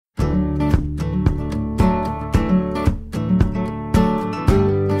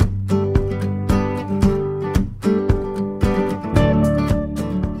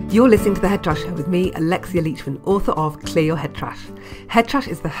You're listening to The Head Trash Show with me, Alexia Leachman, author of Clear Your Head Trash. Head Trash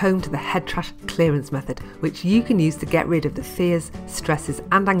is the home to the head trash clearance method, which you can use to get rid of the fears, stresses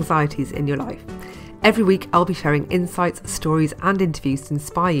and anxieties in your life. Every week I'll be sharing insights, stories and interviews to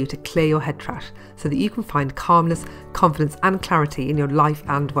inspire you to clear your head trash so that you can find calmness, confidence and clarity in your life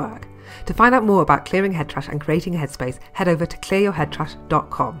and work. To find out more about clearing head trash and creating a headspace, head over to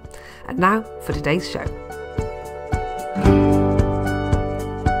clearyourheadtrash.com. And now for today's show.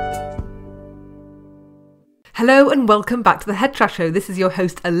 Hello and welcome back to the Head Trash Show. This is your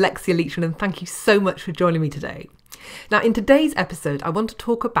host Alexia Leachman and thank you so much for joining me today. Now in today's episode I want to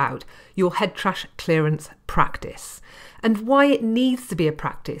talk about your head trash clearance practice and why it needs to be a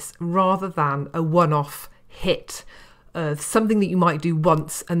practice rather than a one-off hit of something that you might do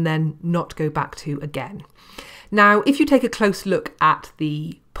once and then not go back to again. Now if you take a close look at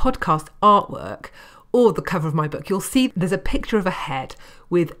the podcast artwork or the cover of my book, you'll see there's a picture of a head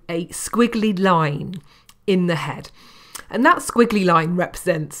with a squiggly line in the head. And that squiggly line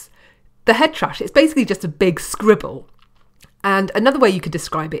represents the head trash. It's basically just a big scribble. And another way you could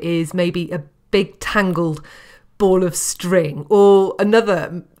describe it is maybe a big tangled ball of string. Or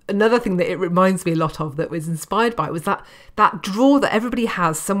another thing that it reminds me a lot of that was inspired by it was that drawer that everybody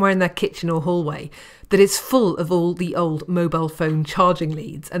has somewhere in their kitchen or hallway that is full of all the old mobile phone charging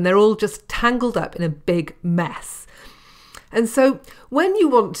leads. And they're all just tangled up in a big mess. And so when you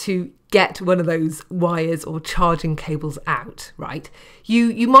want to get one of those wires or charging cables out, right,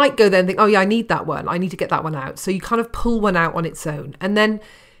 you might go there and think, oh yeah, I need that one. I need to get that one out. So you kind of pull one out on its own. And then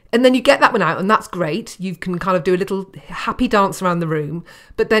you get that one out and that's great. You can kind of do a little happy dance around the room,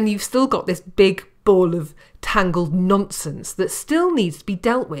 but then you've still got this big ball of tangled nonsense that still needs to be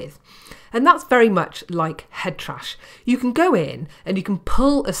dealt with. And that's very much like head trash. You can go in and you can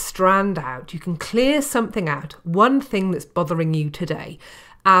pull a strand out. You can clear something out, one thing that's bothering you today,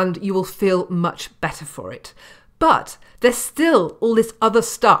 and you will feel much better for it. But there's still all this other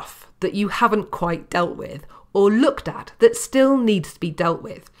stuff that you haven't quite dealt with or looked at that still needs to be dealt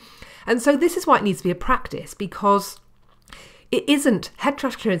with. And so this is why it needs to be a practice, because head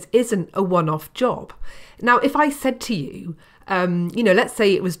trash clearance isn't a one-off job. Now, if I said to you, let's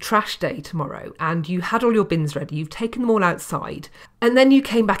say it was trash day tomorrow and you had all your bins ready, you've taken them all outside, and then you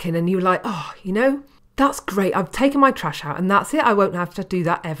came back in and you were like, oh, that's great. I've taken my trash out and that's it. I won't have to do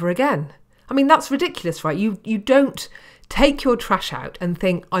that ever again. I mean, that's ridiculous, right? You don't take your trash out and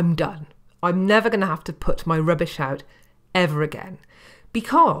think, I'm done. I'm never going to have to put my rubbish out ever again.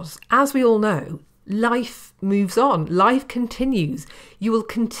 Because, as we all know, life moves on. Life continues. You will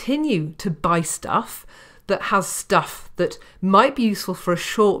continue to buy stuff that has stuff that might be useful for a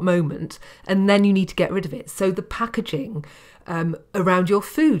short moment and then you need to get rid of it. So the packaging around your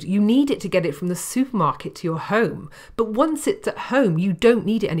food, you need it to get it from the supermarket to your home. But once it's at home, you don't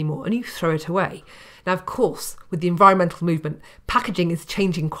need it anymore and you throw it away. Now, of course, with the environmental movement, packaging is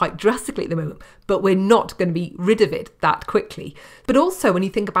changing quite drastically at the moment, but we're not going to be rid of it that quickly. But also when you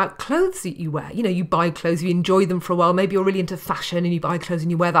think about clothes that you wear, you buy clothes, you enjoy them for a while, maybe you're really into fashion and you buy clothes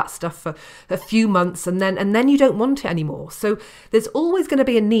and you wear that stuff for a few months and then you don't want it anymore. So there's always going to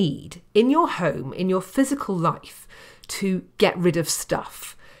be a need in your home, in your physical life, to get rid of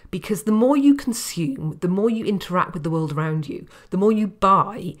stuff. Because the more you consume, the more you interact with the world around you, the more you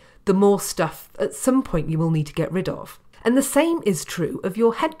buy, the more stuff at some point you will need to get rid of. And the same is true of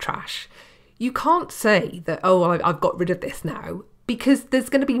your head trash. You can't say that, oh, well, I've got rid of this now, because there's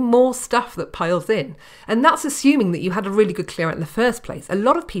going to be more stuff that piles in. And that's assuming that you had a really good clear out in the first place. A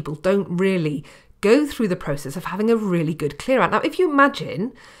lot of people don't really go through the process of having a really good clear out. Now, if you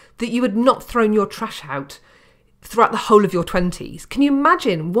imagine that you had not thrown your trash out throughout the whole of your 20s. Can you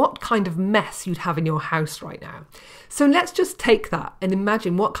imagine what kind of mess you'd have in your house right now? So let's just take that and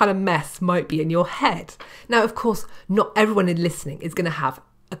imagine what kind of mess might be in your head. Now, of course, not everyone in listening is going to have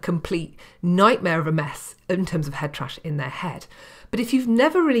a complete nightmare of a mess in terms of head trash in their head. But if you've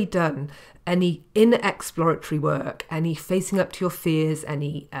never really done any inner exploratory work, any facing up to your fears,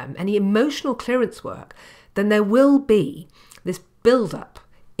 any emotional clearance work, then there will be this build-up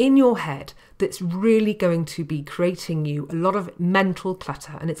in your head that's really going to be creating you a lot of mental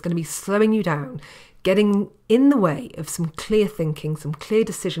clutter, and it's going to be slowing you down, getting in the way of some clear thinking, some clear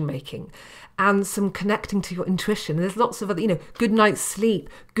decision making, and some connecting to your intuition. And there's lots of other, good night's sleep,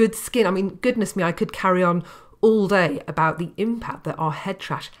 good skin. I mean, goodness me, I could carry on all day about the impact that our head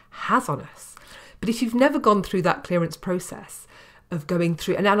trash has on us. But if you've never gone through that clearance process of going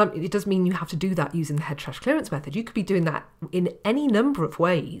through, and it doesn't mean you have to do that using the head trash clearance method. You could be doing that in any number of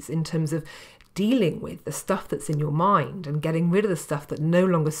ways in terms of dealing with the stuff that's in your mind and getting rid of the stuff that no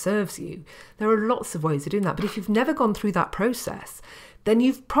longer serves you. There are lots of ways of doing that. But if you've never gone through that process, then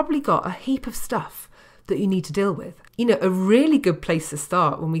you've probably got a heap of stuff that you need to deal with. You know, a really good place to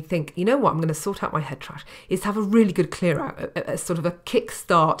start when we think, you know what, I'm going to sort out my head trash, is to have a really good clear out, a sort of a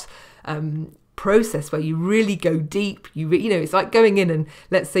kickstart process where you really go deep. You know, it's like going in and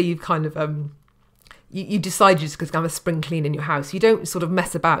let's say you've kind of you decide you're just going to have a spring clean in your house. You don't sort of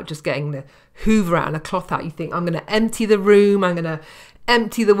mess about just getting the hoover out and a cloth out. You think, I'm going to empty the room, I'm going to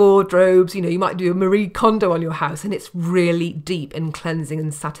empty the wardrobes. You know, you might do a Marie Kondo on your house, and it's really deep and cleansing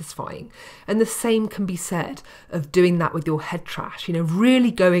and satisfying. And the same can be said of doing that with your head trash, you know,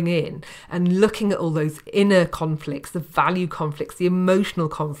 really going in and looking at all those inner conflicts, the value conflicts, the emotional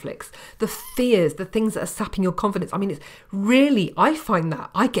conflicts, the fears, the things that are sapping your confidence. I mean, it's really, I find that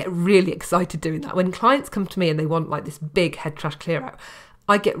I get really excited doing that. When clients come to me and they want like this big head trash clear out,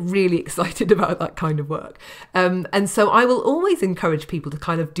 I get really excited about that kind of work. And so I will always encourage people to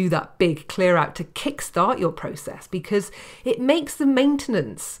kind of do that big clear out to kickstart your process, because it makes the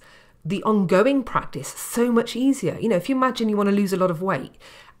maintenance, the ongoing practice, so much easier. You know, if you imagine you want to lose a lot of weight,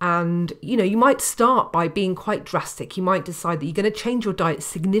 and, you know, you might start by being quite drastic. You might decide that you're going to change your diet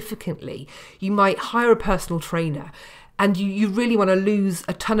significantly. You might hire a personal trainer. And you really want to lose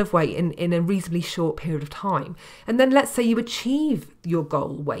a ton of weight in a reasonably short period of time. And then let's say you achieve your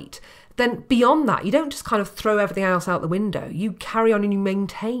goal weight. Then beyond that, you don't just kind of throw everything else out the window. You carry on and you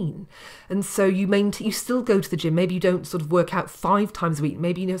maintain. And so you still go to the gym. Maybe you don't sort of work out 5 times a week.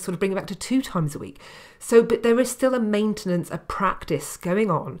 Maybe, you know, sort of bring it back to 2 times a week. So, but there is still a maintenance, a practice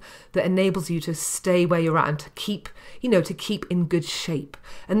going on that enables you to stay where you're at and to keep in good shape.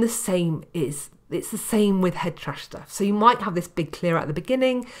 And it's the same with head trash stuff. So you might have this big clear out at the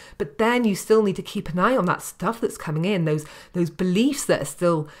beginning, but then you still need to keep an eye on that stuff that's coming in, those beliefs that are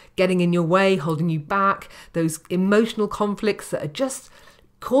still getting in your way, holding you back, those emotional conflicts that are just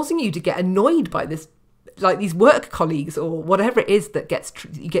causing you to get annoyed by this, like these work colleagues or whatever it is that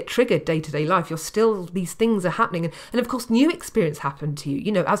you get triggered day-to-day life. These things are happening, and of course new experience happen to you,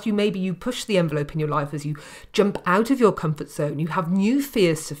 you know, as you push the envelope in your life, as you jump out of your comfort zone, you have new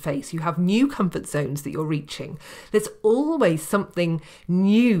fears to face, you have new comfort zones that you're reaching. There's always something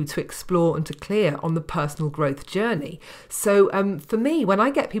new to explore and to clear on the personal growth journey. So for me, when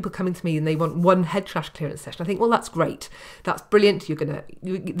I get people coming to me and they want one head trash clearance session, I think, well, that's great, that's brilliant, we're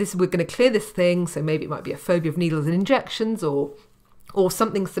gonna clear this thing. So maybe it might be a phobia of needles and injections or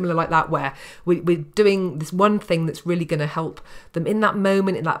something similar like that, where we're doing this one thing that's really going to help them in that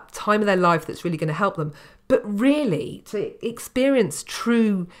moment, in that time of their life, that's really going to help them. But really to experience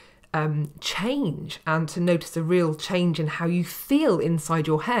true change and to notice a real change in how you feel inside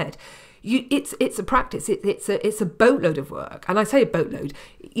your head, it's a practice. It's a boatload of work. And I say a boatload,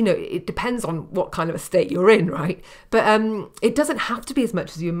 you know, it depends on what kind of a state you're in, right? But it doesn't have to be as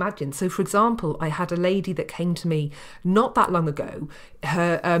much as you imagine. So for example, I had a lady that came to me not that long ago.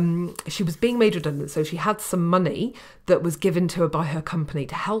 She was being made redundant, so she had some money that was given to her by her company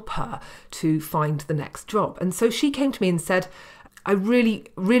to help her to find the next job. And so she came to me and said, I really,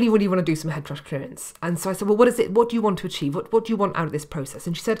 really, really want to do some head trash clearance. And so I said, well, what is it? What do you want to achieve? What do you want out of this process?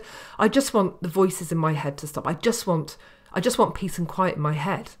 And she said, I just want the voices in my head to stop. I just want peace and quiet in my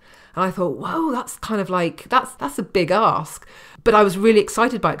head. And I thought, whoa, that's kind of like, that's a big ask. But I was really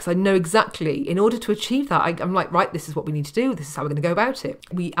excited by it because I know exactly, in order to achieve that, I'm like, right, this is what we need to do. This is how we're going to go about it.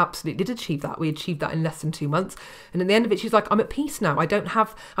 We absolutely did achieve that. We achieved that in less than 2 months. And at the end of it, she's like, I'm at peace now.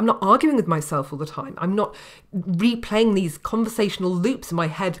 I'm not arguing with myself all the time. I'm not replaying these conversational loops in my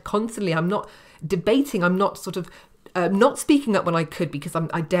head constantly. I'm not debating. I'm not sort of not speaking up when I could because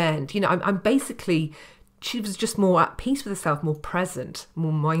I daren't. You know, I'm basically... She was just more at peace with herself, more present,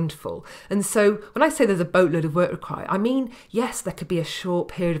 more mindful. And so when I say there's a boatload of work required, I mean, yes, there could be a short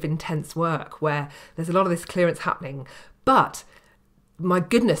period of intense work where there's a lot of this clearance happening, but my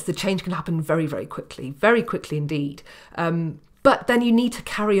goodness, the change can happen very, very quickly indeed. But then you need to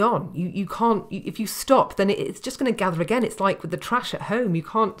carry on. You can't, if you stop, then it's just going to gather again. It's like with the trash at home. You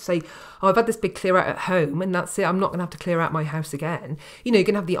can't say, oh, I've had this big clear out at home and that's it. I'm not going to have to clear out my house again. You know, you're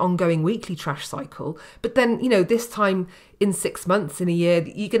going to have the ongoing weekly trash cycle. But then, you know, this time in 6 months, in a year,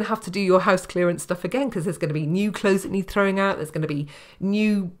 you're going to have to do your house clearance stuff again because there's going to be new clothes that need throwing out. There's going to be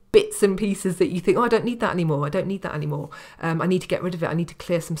new bits and pieces that you think, oh, I don't need that anymore. I need to get rid of it. I need to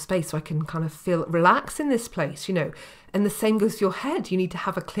clear some space so I can kind of feel relax in this place, you know. And the same goes to your head. You need to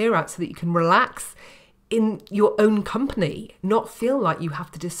have a clear out so that you can relax in your own company, not feel like you have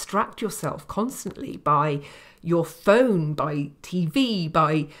to distract yourself constantly by your phone, by TV,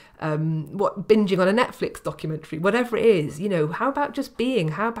 by binging on a Netflix documentary, whatever it is. You know, how about just being?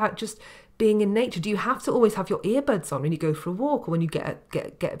 How about just being in nature? Do you have to always have your earbuds on when you go for a walk or when you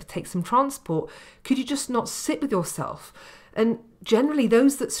take some transport? Could you just not sit with yourself And generally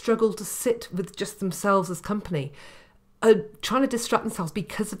those that struggle to sit with just themselves as company are trying to distract themselves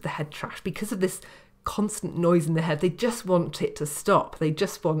because of the head trash, because of this constant noise in their head. They just want it to stop. They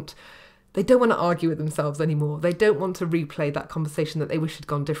don't want to argue with themselves anymore. They don't want to replay that conversation that they wish had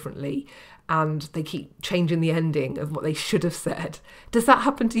gone differently. And they keep changing the ending of what they should have said. Does that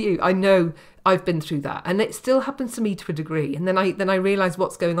happen to you? I know I've been through that, and it still happens to me to a degree. And then I realise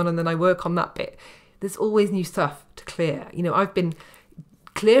what's going on, and then I work on that bit. There's always new stuff to clear. I've been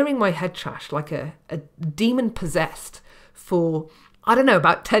clearing my head trash like a demon possessed for, I don't know,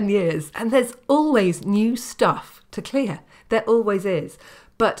 about 10 years. And there's always new stuff to clear. There always is.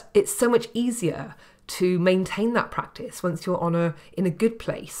 But it's so much easier to maintain that practice once you're in a good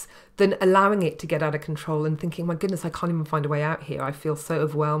place than allowing it to get out of control and thinking, my goodness, I can't even find a way out here. I feel so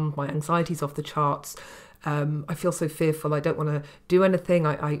overwhelmed. My anxiety's off the charts. I feel so fearful. I don't want to do anything.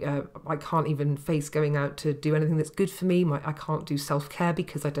 I can't even face going out to do anything that's good for me. I can't do self-care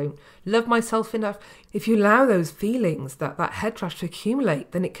because I don't love myself enough. If you allow those feelings, that head trash to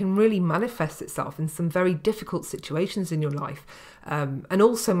accumulate, then it can really manifest itself in some very difficult situations in your life, and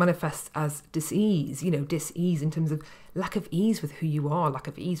also manifest as dis-ease. Dis-ease in terms of lack of ease with who you are, lack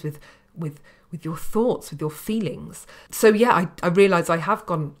of ease with your thoughts, with your feelings. So yeah, I realise I have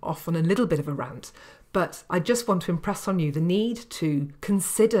gone off on a little bit of a rant. But I just want to impress on you the need to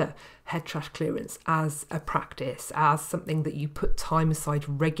consider head trash clearance as a practice, as something that you put time aside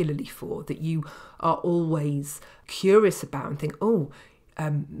regularly for, that you are always curious about and think,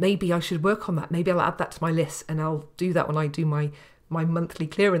 maybe I should work on that. Maybe I'll add that to my list, and I'll do that when I do my monthly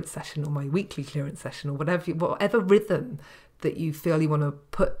clearance session or my weekly clearance session, or whatever rhythm that you feel you want to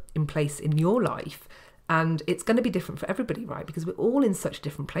put in place in your life. And it's going to be different for everybody, right? Because we're all in such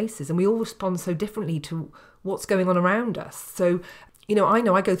different places and we all respond so differently to what's going on around us. So, I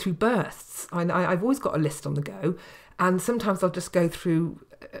know I go through bursts. I've always got a list on the go. And sometimes I'll just go through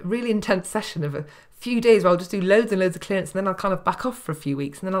a really intense session of a few days where I'll just do loads and loads of clearance, and then I'll kind of back off for a few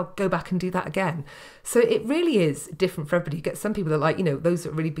weeks, and then I'll go back and do that again. So it really is different for everybody. You get some people that are like, those that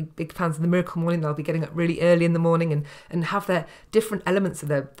are really big fans of the miracle morning, they'll be getting up really early in the morning and have their different elements of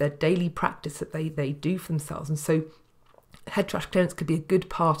their daily practice that they do for themselves. And so head trash clearance could be a good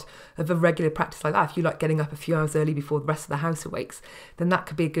part of a regular practice like that. If you like getting up a few hours early before the rest of the house awakes, then that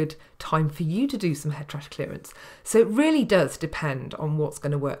could be a good time for you to do some head trash clearance. So it really does depend on what's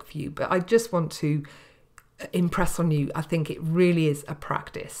going to work for you. But I just want to impress on you, I think it really is a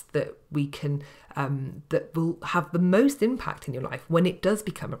practice that we can that will have the most impact in your life when it does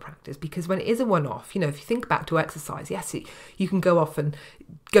become a practice. Because when it is a one-off, if you think back to exercise, yes, you can go off and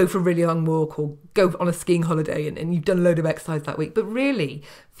go for a really long walk or go on a skiing holiday and you've done a load of exercise that week. But really,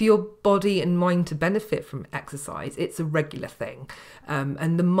 for your body and mind to benefit from exercise, it's a regular thing.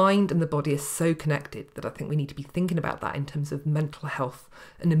 And the mind and the body are so connected that I think we need to be thinking about that in terms of mental health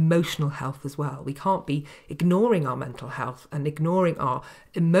and emotional health as well. We can't be ignoring our mental health and ignoring our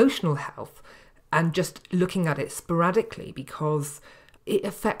emotional health and just looking at it sporadically, because it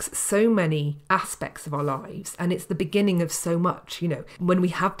affects so many aspects of our lives, and it's the beginning of so much. When we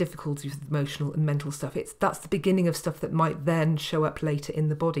have difficulties with emotional and mental stuff, that's the beginning of stuff that might then show up later in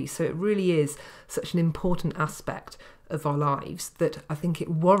the body. So it really is such an important aspect of our lives that I think it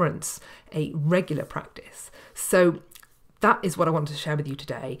warrants a regular practice. So that is what I want to share with you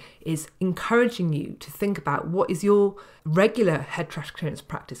today, is encouraging you to think about what is your regular head trash clearance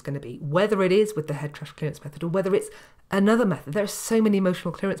practice going to be, whether it is with the head trash clearance method or whether it's another method. There are so many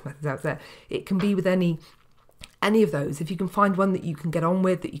emotional clearance methods out there. It can be with any of those. If you can find one that you can get on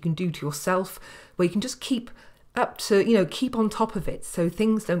with, that you can do to yourself, where you can just keep on top of it so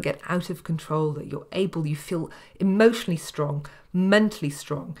things don't get out of control, that you feel emotionally strong, mentally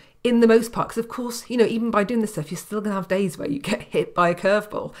strong in the most part. Because of course, even by doing this stuff, you're still going to have days where you get hit by a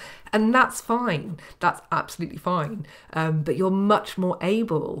curveball, and that's fine. That's absolutely fine. But you're much more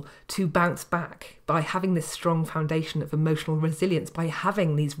able to bounce back by having this strong foundation of emotional resilience, by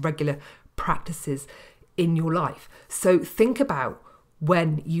having these regular practices in your life. So think about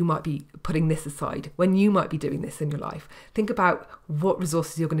when you might be putting this aside, when you might be doing this in your life. Think about what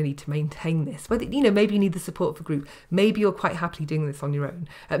resources you're going to need to maintain this. Whether, maybe you need the support of a group. Maybe you're quite happily doing this on your own.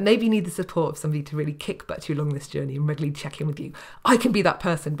 Maybe you need the support of somebody to really kick butt you along this journey and regularly check in with you. I can be that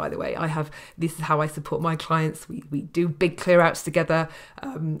person, by the way. This is how I support my clients. We do big clear outs together.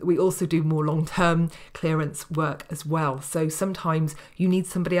 We also do more long-term clearance work as well. So sometimes you need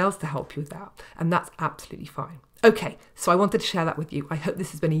somebody else to help you with that, and that's absolutely fine. Okay, so I wanted to share that with you. I hope this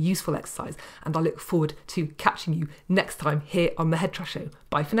has been a useful exercise, and I look forward to catching you next time here on the Head Trash Show.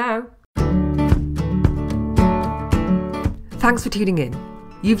 Bye for now. Thanks for tuning in.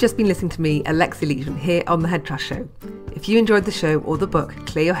 You've just been listening to me, Alexia Leachman, here on The Head Trash Show. If you enjoyed the show or the book,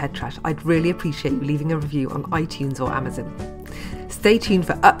 Clear Your Head Trash, I'd really appreciate you leaving a review on iTunes or Amazon. Stay tuned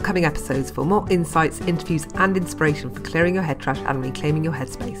for upcoming episodes for more insights, interviews and inspiration for clearing your head trash and reclaiming your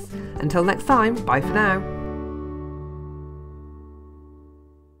headspace. Until next time, bye for now.